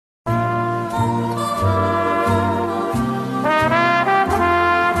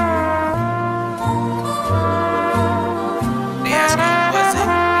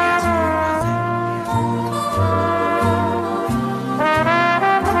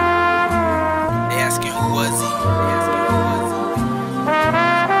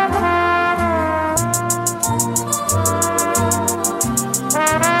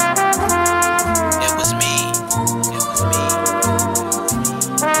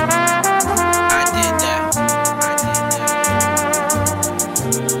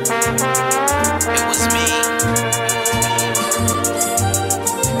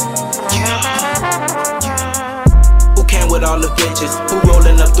With all the bitches who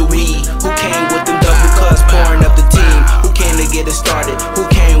rolling up the weed, who came with them double cups, pouring up the team, who came to get it started, who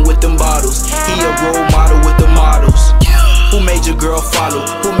came with them bottles. He a role model with the models. Who made your girl follow?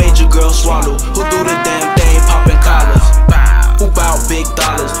 Who made your girl swallow? Who do the damn thing, popping collars? Who bout big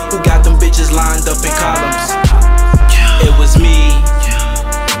dollars? Who got them bitches lined up in columns? It was me.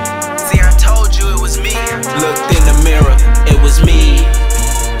 See, I told you it was me. Looked in the mirror, it was me.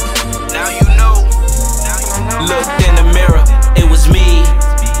 Now you know. Looked in the mirror, it was me.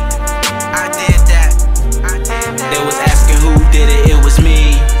 I did that. They was asking who did it, it was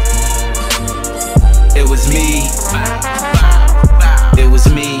me. It was me. It was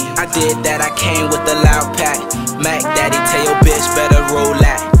me. I did that, I came with the loud pack. Mac Daddy, tell your bitch better roll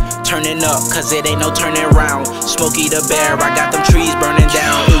that. Turning up, cause it ain't no turning round. Smokey the Bear, I got them trees burning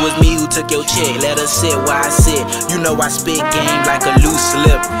down. It was me who took your chick, let her sit where I sit. You know I spit game like a loose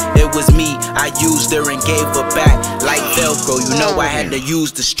slip. It was me, I used her and gave her back like Velcro, you know I had to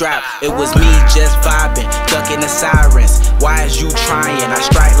use the strap. It was me just vibing, ducking the sirens. Why is you trying? I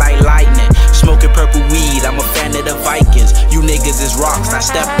strike like lightning. Smoking purple weed, I'm a fan of the Vikings. You niggas is rocks, I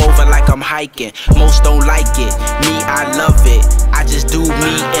step over like I'm hiking. Most don't like it, me I love it. I just do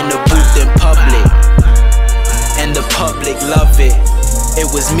me in the booth in public, and the public love it. It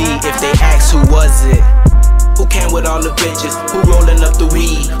was me if they ask who was it. Who came with all the bitches, who rolling up the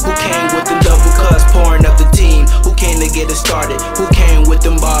weed, who came with them double cups, pouring up the team, who came to get it started, who came with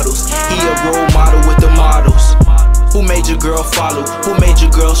them bottles. He a role model with the models. Who made your girl follow? Who made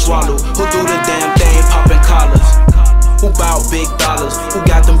your girl swallow? Who do the damn thing, popping collars? Who bout big dollars? Who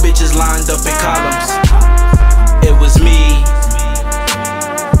got them bitches lined up in columns? It was me.